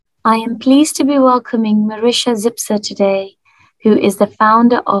I am pleased to be welcoming Marysia Zipser today, who is the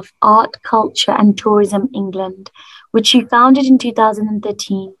founder of Art, Culture and Tourism England, which she founded in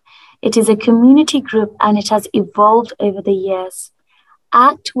 2013. It is a community group and it has evolved over the years.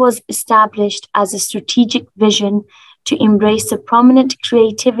 ACT was established as a strategic vision to embrace the prominent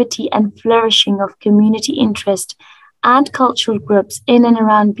creativity and flourishing of community interest and cultural groups in and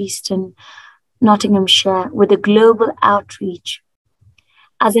around Beeston, Nottinghamshire, with a global outreach.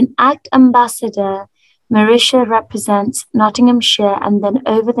 As an ACT ambassador, Marysia represents Nottinghamshire and then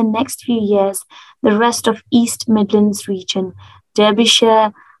over the next few years, the rest of East Midlands region,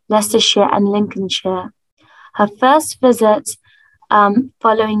 Derbyshire, Leicestershire and Lincolnshire. Her first visits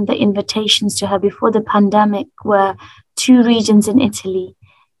following the invitations to her before the pandemic were two regions in Italy,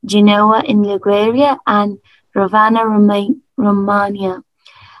 Genoa in Liguria and Ravenna, Romagna.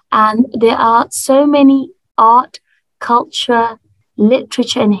 And there are so many art, culture,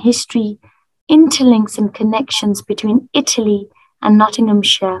 literature and history interlinks and connections between Italy and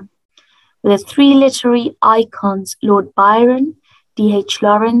Nottinghamshire, with the three literary icons, Lord Byron, DH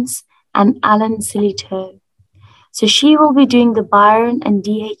Lawrence, and Alan Sillitoe. So she will be doing the Byron and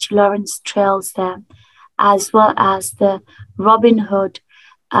DH Lawrence trails there, as well as the Robin Hood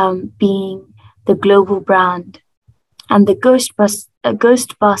being the global brand, and the Ghost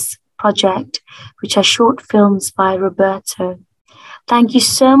Bus project, which are short films by Roberto. Thank you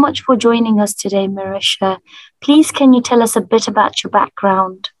so much for joining us today, Marysia. Please, can you tell us a bit about your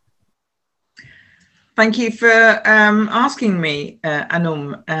background? Thank you for asking me,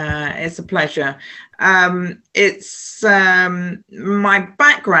 Anum. It's a pleasure. It's my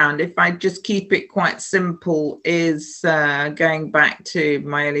background, if I just keep it quite simple, is going back to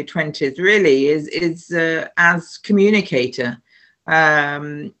my early 20s, really, is as communicator.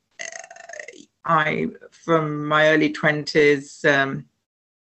 From my early 20s,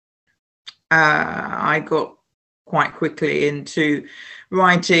 I got quite quickly into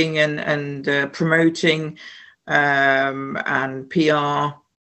writing and promoting and PR,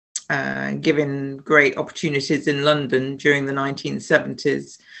 given great opportunities in London during the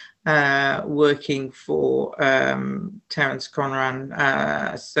 1970s, working for Terence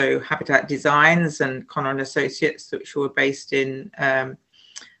Conran, so Habitat Designs and Conran Associates, which were based in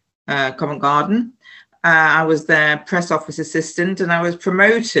Covent Garden. I was their press office assistant, and I was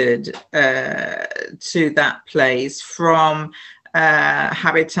promoted to that place from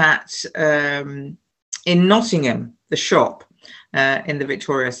Habitat in Nottingham, the shop in the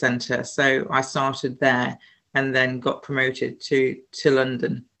Victoria Centre. So I started there and then got promoted to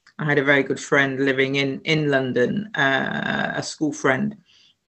London. I had a very good friend living in London, a school friend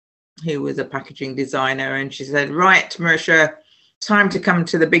who was a packaging designer, and she said, "Right, Marysia, time to come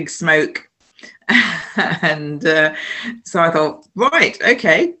to the big smoke." And so I thought, right,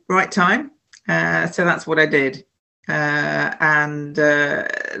 okay, right time. So that's what I did. And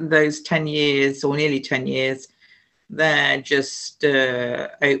those 10 years or nearly 10 years there just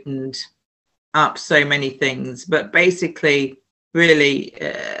opened up so many things. But basically, really,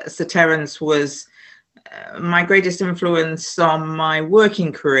 Sir Terence was my greatest influence on my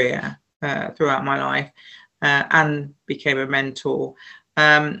working career throughout my life, and became a mentor.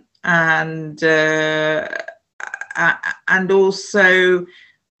 And also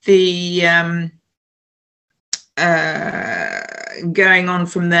the going on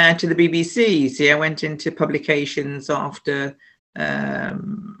from there to the BBC. See, I went into publications after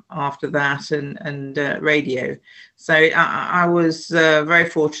that and radio. So I was very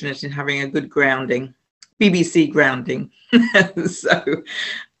fortunate in having a good grounding, BBC grounding. So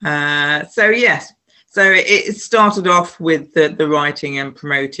yes. So it started off with the writing and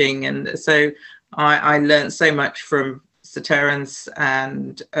promoting, and so I learned so much from Sir Terence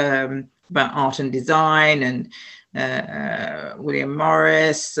and about art and design, and William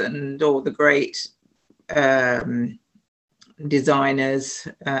Morris and all the great designers,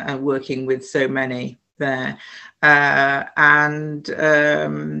 and working with so many there, and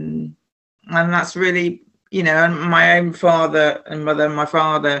that's really, you know, and my own father and mother, my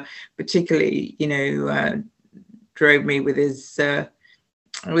father particularly, you know, drove me with his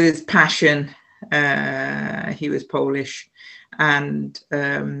passion. He was Polish, and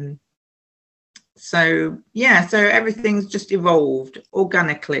so everything's just evolved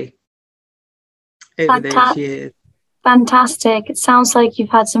organically over those years. Fantastic. It sounds like you've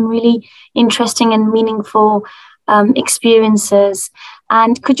had some really interesting and meaningful experiences.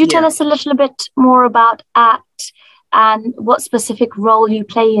 And could you tell us a little bit more about ACT and what specific role you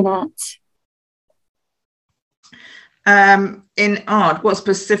play in it? In art, what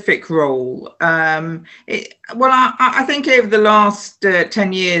specific role? Well, I think over the last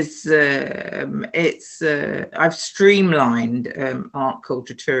 10 years, I've streamlined art,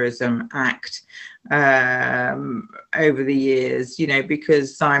 culture, tourism, ACT over the years, you know,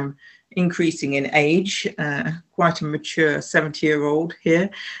 because I'm increasing in age, quite a mature 70-year-old here.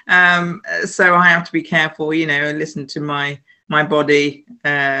 So I have to be careful, you know, listen to my body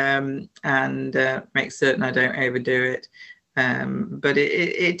and make certain I don't overdo it. But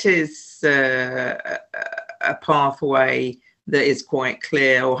it is a pathway that is quite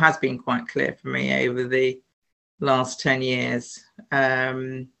clear, or has been quite clear for me over the last 10 years.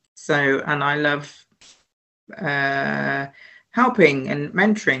 And I love helping and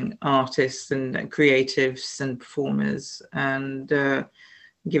mentoring artists and creatives and performers, and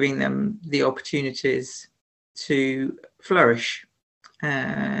giving them the opportunities to flourish,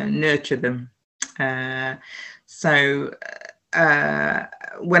 nurture them. So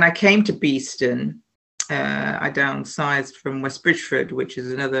when I came to Beeston, I downsized from West Bridgeford, which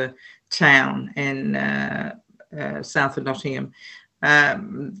is another town in south of Nottingham.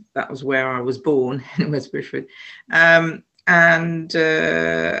 That was where I was born, in West Bridgeford. And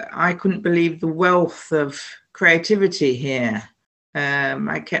I couldn't believe the wealth of creativity here.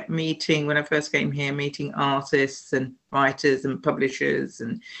 I kept meeting, when I first came here, meeting artists and writers and publishers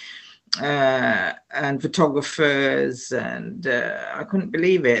and photographers, and I couldn't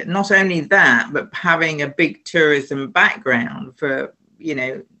believe it. Not only that, but having a big tourism background for, you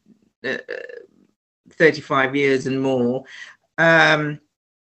know, 35 years and more. And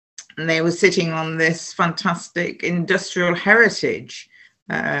they were sitting on this fantastic industrial heritage,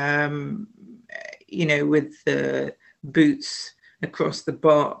 you know, with boots across the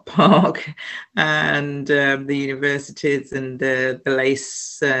park and the universities and the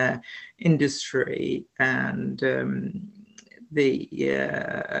lace industry, and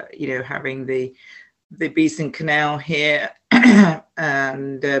you know, having the Beeston Canal here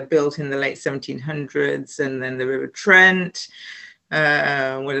and built in the late 1700s, and then the River Trent,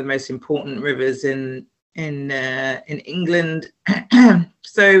 one of the most important rivers in England.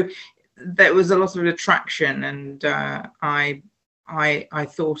 So there was a lot of attraction, and I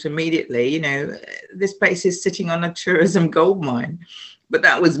thought immediately, you know, this place is sitting on a tourism goldmine. But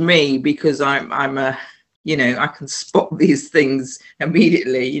that was me, because I'm a, you know, I can spot these things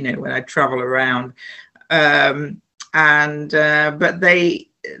immediately, you know, when I travel around. But the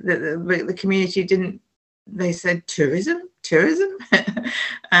community didn't. They said tourism,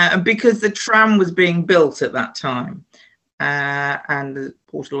 because the tram was being built at that time, and it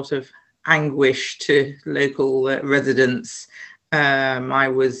brought a lot of anguish to local residents. I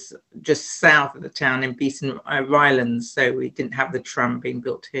was just south of the town in Beeston Rylands, so we didn't have the tram being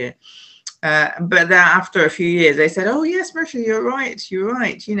built here. But then after a few years, they said, "Oh yes, Marysia, you're right,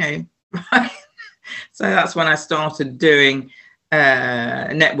 you know." So that's when I started doing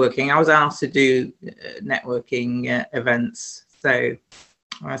networking. I was asked to do networking events, so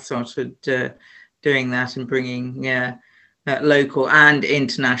I started doing that and bringing local and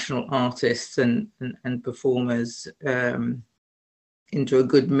international artists and performers into a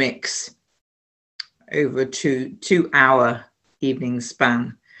good mix over a two-hour evening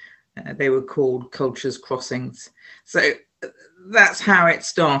span. They were called Cultures Crossings. So that's how it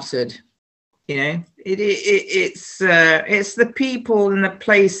started. You know, it's the people and the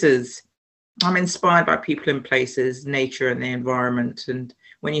places. I'm inspired by people and places, nature and the environment. And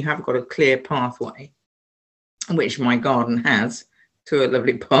when you have got a clear pathway, which my garden has, to a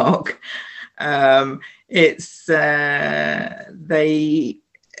lovely park, it's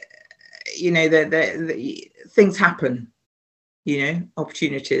you know, things happen, you know,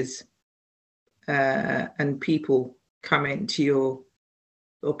 opportunities, and people come into your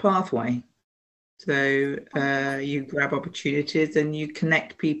pathway. So you grab opportunities and you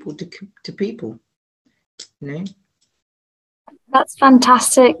connect people to people, you know. That's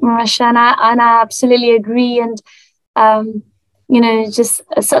fantastic, Marysia, and I absolutely agree. And you know, just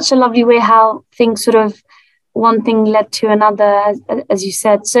such a lovely way how things sort of, one thing led to another, as you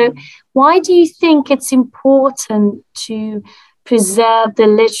said. So why do you think it's important to preserve the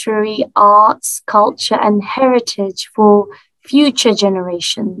literary arts, culture and heritage for future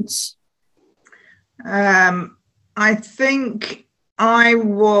generations? I think I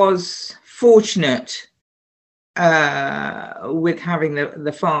was fortunate with having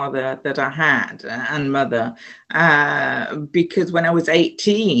the father that I had and mother, because when I was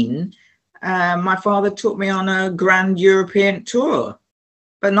 18, my father took me on a grand European tour,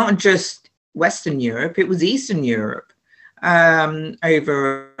 but not just Western Europe, it was Eastern Europe,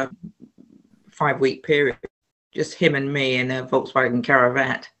 over a 5-week period. just him and me in a Volkswagen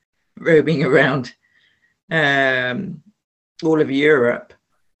Caravan, roaming around all of Europe.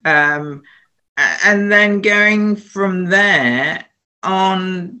 And then going from there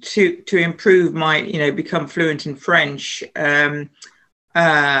on to improve my, become fluent in French, I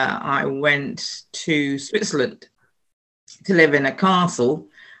went to Switzerland to live in a castle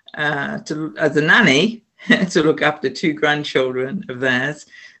as a nanny to look after 2 grandchildren of theirs,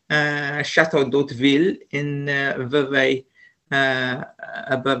 Château d'Hauteville in Vevey,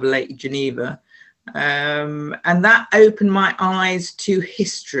 above Lake Geneva. And that opened my eyes to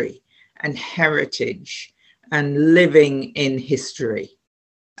history and heritage and living in history.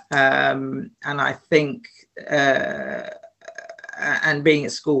 And I think, and being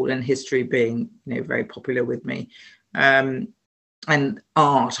at school and history being, very popular with me, and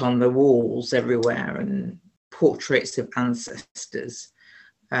art on the walls everywhere and portraits of ancestors,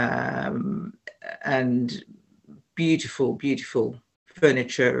 and beautiful, beautiful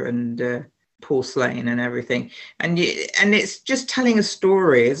furniture and porcelain and everything. And it's just telling a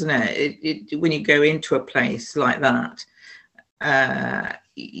story, isn't it? When you go into a place like that,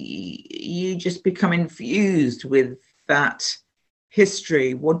 you just become infused with that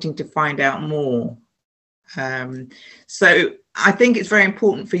history, wanting to find out more. So I think it's very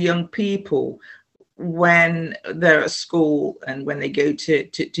important for young people when they're at school and when they go to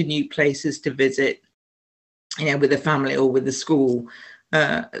new places to visit, with the family or with the school,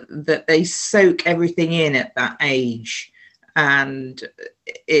 that they soak everything in at that age. And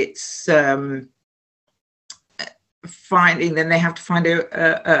it's finding, then they have to find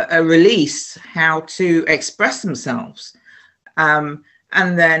a release, how to express themselves. And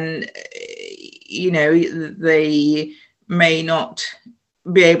then, they may not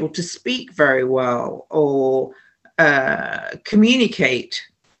be able to speak very well or communicate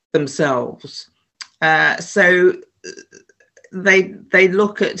themselves. So they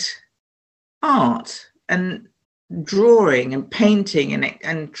look at art and drawing and painting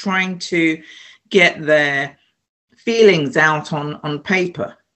and trying to get their feelings out on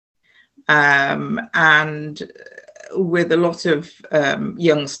paper. And with a lot of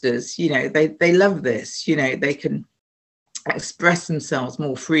youngsters, they love this. They can express themselves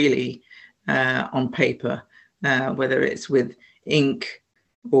more freely on paper, whether it's with ink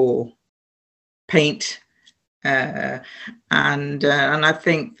or paint. And I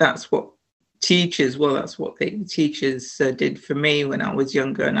think that's what teachers, that's what the teachers did for me when I was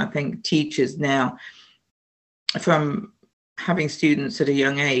younger. And I think teachers now, from having students at a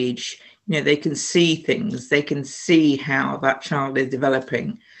young age, they can see things, they can see how that child is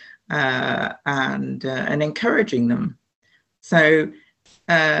developing, and encouraging them. So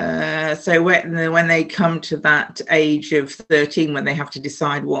when they come to that age of 13, when they have to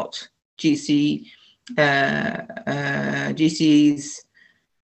decide what GCSEs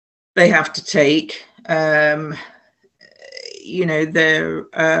they have to take, they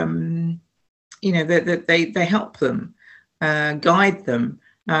help them, guide them.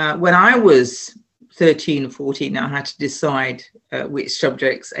 When I was 13 or 14, I had to decide which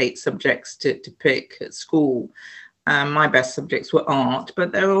subjects, 8 subjects to pick at school. My best subjects were art,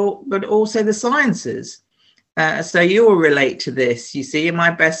 but also the sciences. So you'll relate to this. You see, my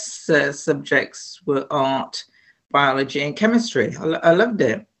best subjects were art, biology, and chemistry. I loved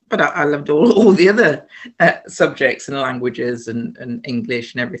it, but I loved all the other subjects and languages and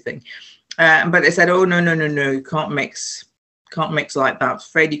English and everything. But they said, "Oh no, you can't mix like that. I'm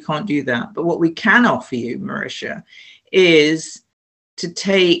afraid you can't do that. But what we can offer you, Marysia, is to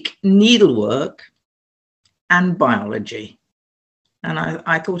take needlework and biology." And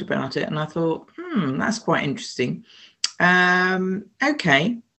I thought about it and I thought, that's quite interesting.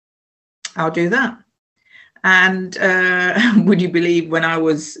 Okay, I'll do that. And would you believe, when I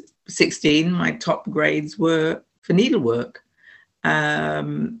was 16, my top grades were for needlework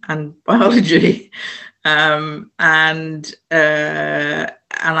and biology. And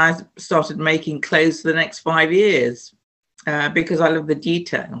I started making clothes for the next 5 years because I love the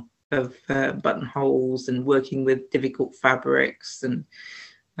detail of buttonholes and working with difficult fabrics and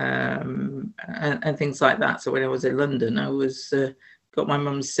things like that. So when I was in London, I was got my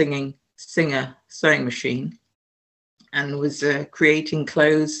mum's Singer sewing machine and was creating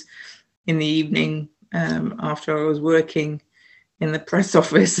clothes in the evening after I was working in the press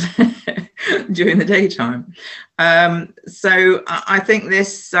office during the daytime. So I think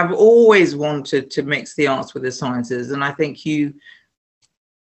I've always wanted to mix the arts with the sciences. And I think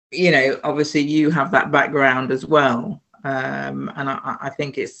obviously you have that background as well. And I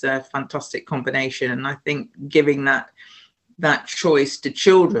think it's a fantastic combination. And I think giving that choice to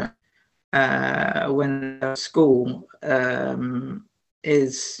children when they're at school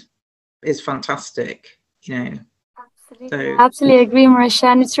is fantastic, you know. Absolutely, absolutely agree,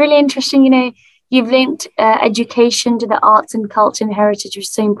 Marysia. And it's really interesting, you know, you've linked education to the arts and culture and heritage, which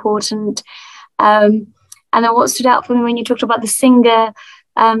is so important. And then what stood out for me when you talked about the Singer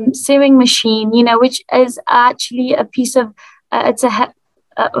sewing machine, you know, which is actually a piece of, it's a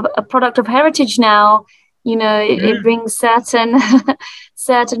product of heritage now. You know, it brings certain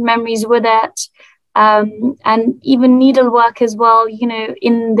certain memories with it. And even needlework as well, you know,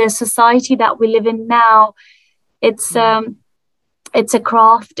 in the society that we live in now, it's a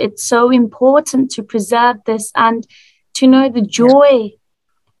craft. It's so important to preserve this and to know the joy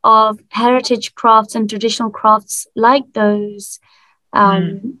of heritage crafts and traditional crafts like those.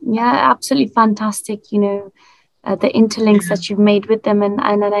 Absolutely fantastic, you know, the interlinks that you've made with them. And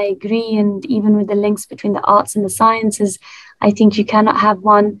I agree. And even with the links between the arts and the sciences, I think you cannot have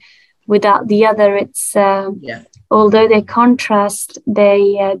one without the other. It's although they contrast,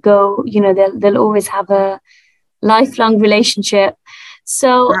 they go, you know, they'll always have a lifelong relationship.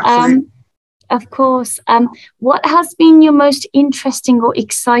 So of course, what has been your most interesting or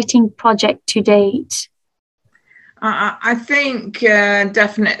exciting project to date? I think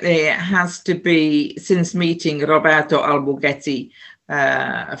definitely it has to be since meeting Roberto Alberghetti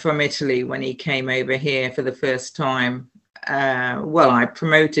from Italy when he came over here for the first time. I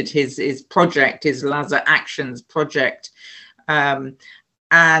promoted his project, his Laser Actions project, and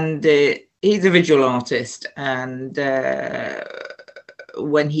he's a visual artist. And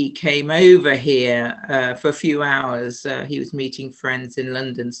when he came over here for a few hours, he was meeting friends in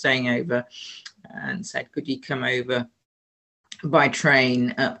London, staying over, and said, could you come over by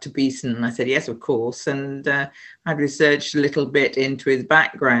train up to Beeston? And I said, yes, of course. And I'd researched a little bit into his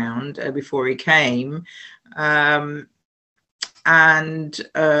background before he came. Then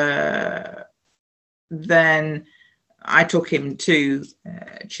I took him to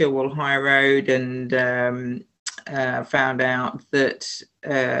Chilwell High Road and found out that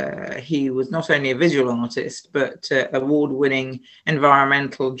he was not only a visual artist, but award-winning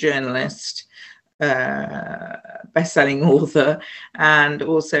environmental journalist, best-selling author, and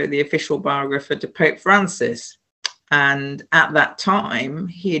also the official biographer to Pope Francis. And at that time,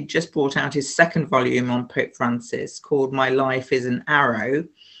 he had just brought out his second volume on Pope Francis called My Life is an Arrow.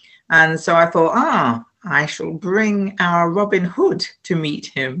 And so I thought, I shall bring our Robin Hood to meet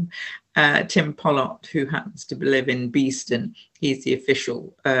him, Tim Pollott, who happens to live in Beeston. He's the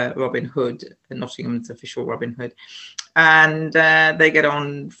official Robin Hood, Nottingham's official Robin Hood. And they get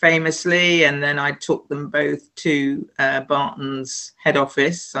on famously. And then I took them both to Barton's head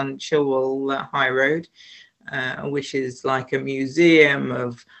office on Chilwell High Road, which is like a museum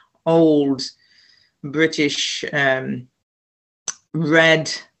of old British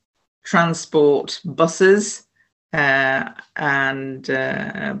red transport buses and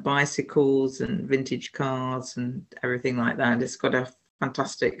bicycles and vintage cars and everything like that. It's got a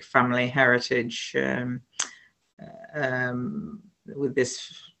fantastic family heritage with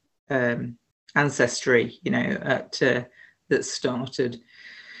this ancestry, you know, that started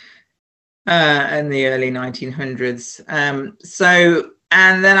in the early 1900s.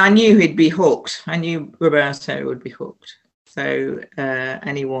 And then I knew he'd be hooked. I knew Roberto would be hooked. So,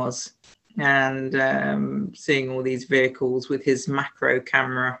 and he was. And seeing all these vehicles with his macro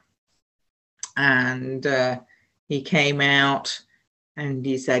camera. And he came out and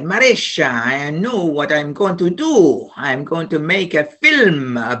he said, Marysia, I know what I'm going to do. I'm going to make a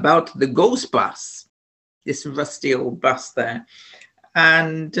film about the ghost bus, this rusty old bus there.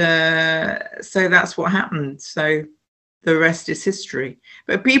 And so that's what happened. So the rest is history.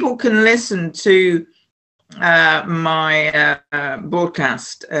 But people can listen to my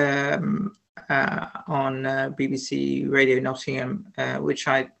broadcast on BBC Radio Nottingham, which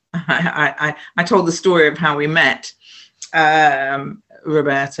I told the story of how we met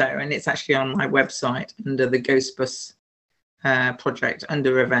Roberto, and it's actually on my website under the Ghost Bus project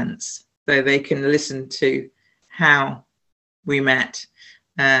under events, so they can listen to how we met.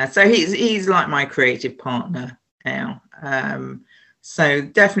 So he's like my creative partner now. So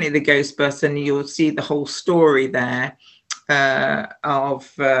definitely the Ghost Bus, and you'll see the whole story there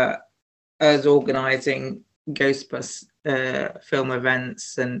of us organising Ghost Bus film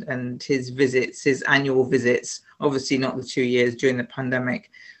events and his visits, his annual visits. Obviously not the 2 years during the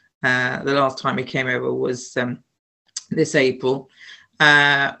pandemic. The last time he came over was this April.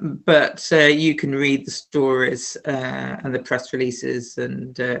 But you can read the stories and the press releases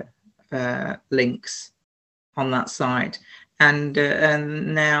and links on that site. and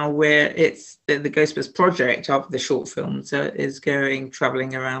now it's the Ghostbusters project of the short films is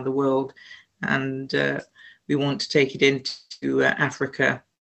traveling around the world, and we want to take it into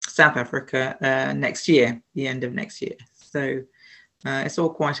South Africa next year, the end of next year. So it's all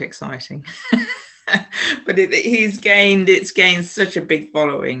quite exciting. But it's gained such a big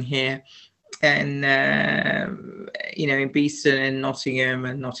following here, and in Beeston and Nottingham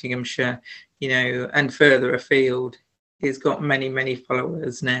and Nottinghamshire, and further afield. It's got many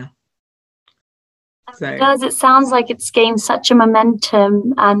followers now. So it sounds like it's gained such a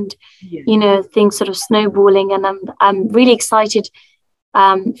momentum, and things sort of snowballing, and I'm really excited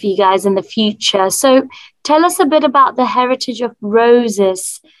for you guys in the future. So tell us a bit about the heritage of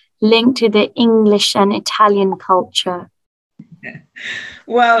roses linked to the English and Italian culture.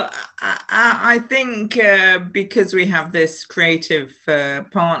 Well, I think because we have this creative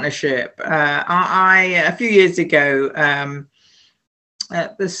partnership, a few years ago,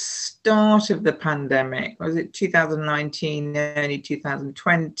 at the start of the pandemic, was it 2019, early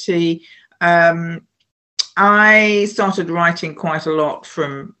 2020, I started writing quite a lot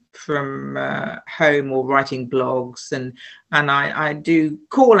from home, or writing blogs, and I do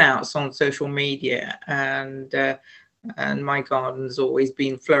call outs on social media, and my garden's always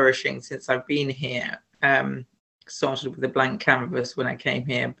been flourishing since I've been here. Started with a blank canvas when I came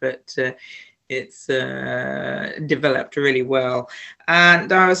here, but it's developed really well.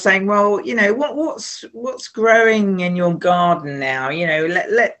 And I was saying, well, what's growing in your garden now?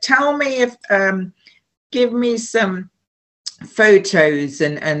 Tell me if give me some photos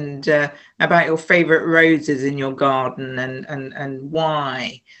and about your favorite roses in your garden, and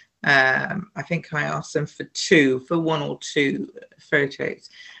why. I think I asked them for one or two photos,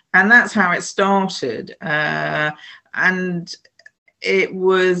 and that's how it started. And it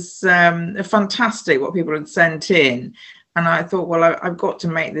was fantastic what people had sent in, and I thought, well, I've got to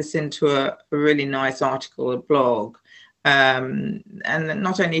make this into a really nice article, a blog, and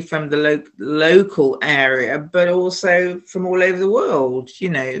not only from the local area, but also from all over the world,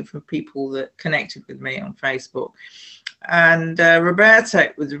 from people that connected with me on Facebook. And Roberto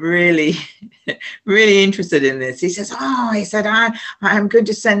was really, really interested in this. He says, I'm going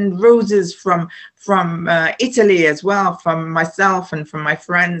to send roses from Italy as well, from myself and from my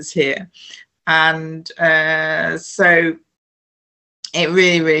friends here. And so it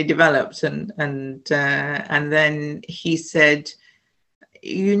really, really developed. And then he said,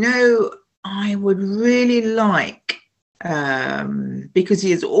 I would really like, because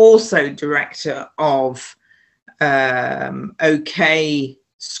he is also director of OK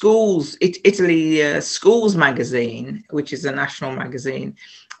Schools, Italy Schools magazine, which is a national magazine.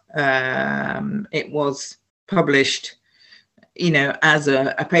 It was published, as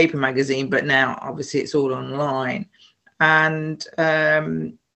a paper magazine, but now obviously it's all online. And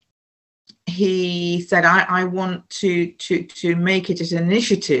he said, I want to make it an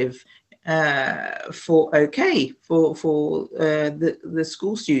initiative for OK, for the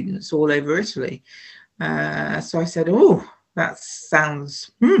school students all over Italy. So I said, oh, that sounds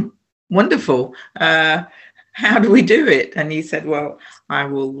wonderful. How do we do it? And he said, well, I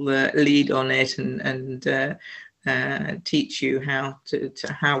will lead on it and teach you how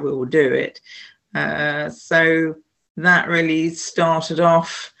we will do it. So that really started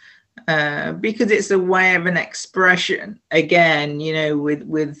off because it's a way of an expression, again,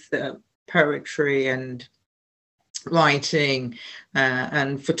 with poetry and writing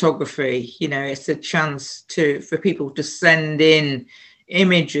and photography. It's a chance for people to send in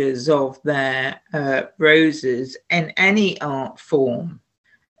images of their roses in any art form,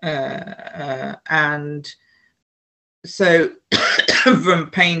 and so from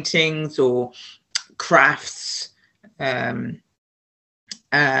paintings or crafts, type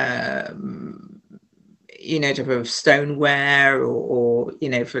of stoneware or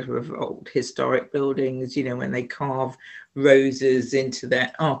sort of old historic buildings, when they carve roses into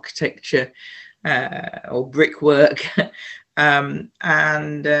their architecture or brickwork. So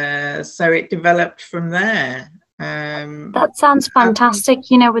it developed from there. That sounds fantastic,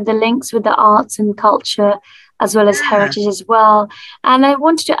 with the links with the arts and culture as well as heritage as well. And I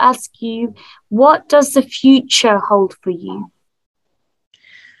wanted to ask you, what does the future hold for you?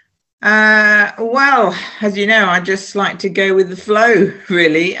 Well, as you know, I just like to go with the flow,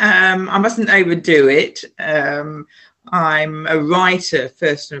 really. I mustn't overdo it. I'm a writer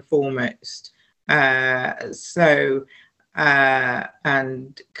first and foremost, and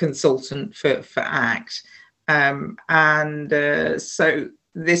consultant for ACT. So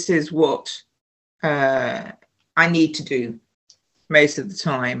this is what I need to do most of the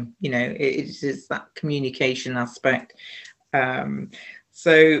time. It is that communication aspect.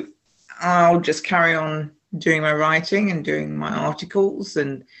 So I'll just carry on doing my writing and doing my articles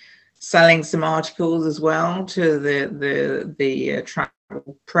and selling some articles as well to the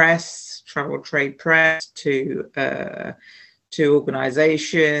travel press, travel trade press, to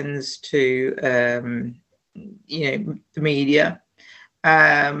organisations, to the media,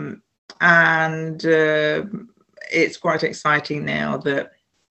 and it's quite exciting now that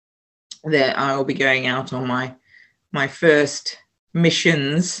I will be going out on my first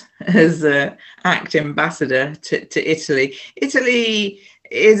missions as an ACT ambassador to Italy. Italy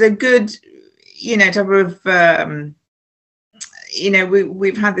is a good, type of,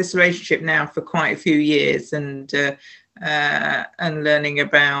 we've had this relationship now for quite a few years, and learning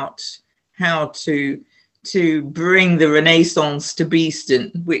about how to bring the Renaissance to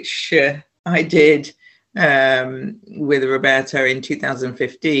Beeston, which I did with Roberto in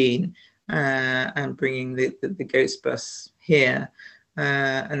 2015, and bringing the Ghost Bus here,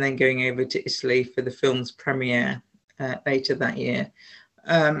 and then going over to Italy for the film's premiere later that year.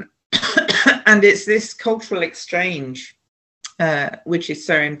 And it's this cultural exchange which is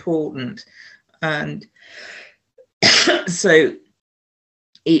so important. And so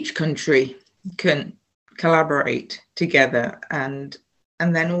each country can collaborate together, and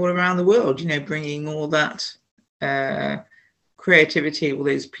then all around the world, bringing all that creativity, all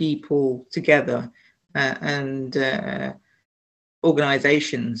those people together, and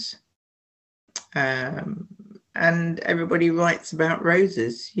organizations, and everybody writes about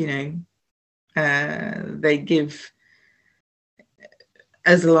roses. They give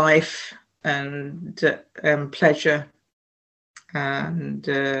us life and pleasure, and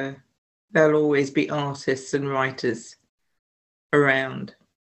there'll always be artists and writers around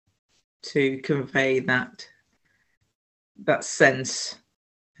to convey that sense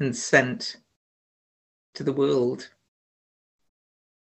and scent to the world.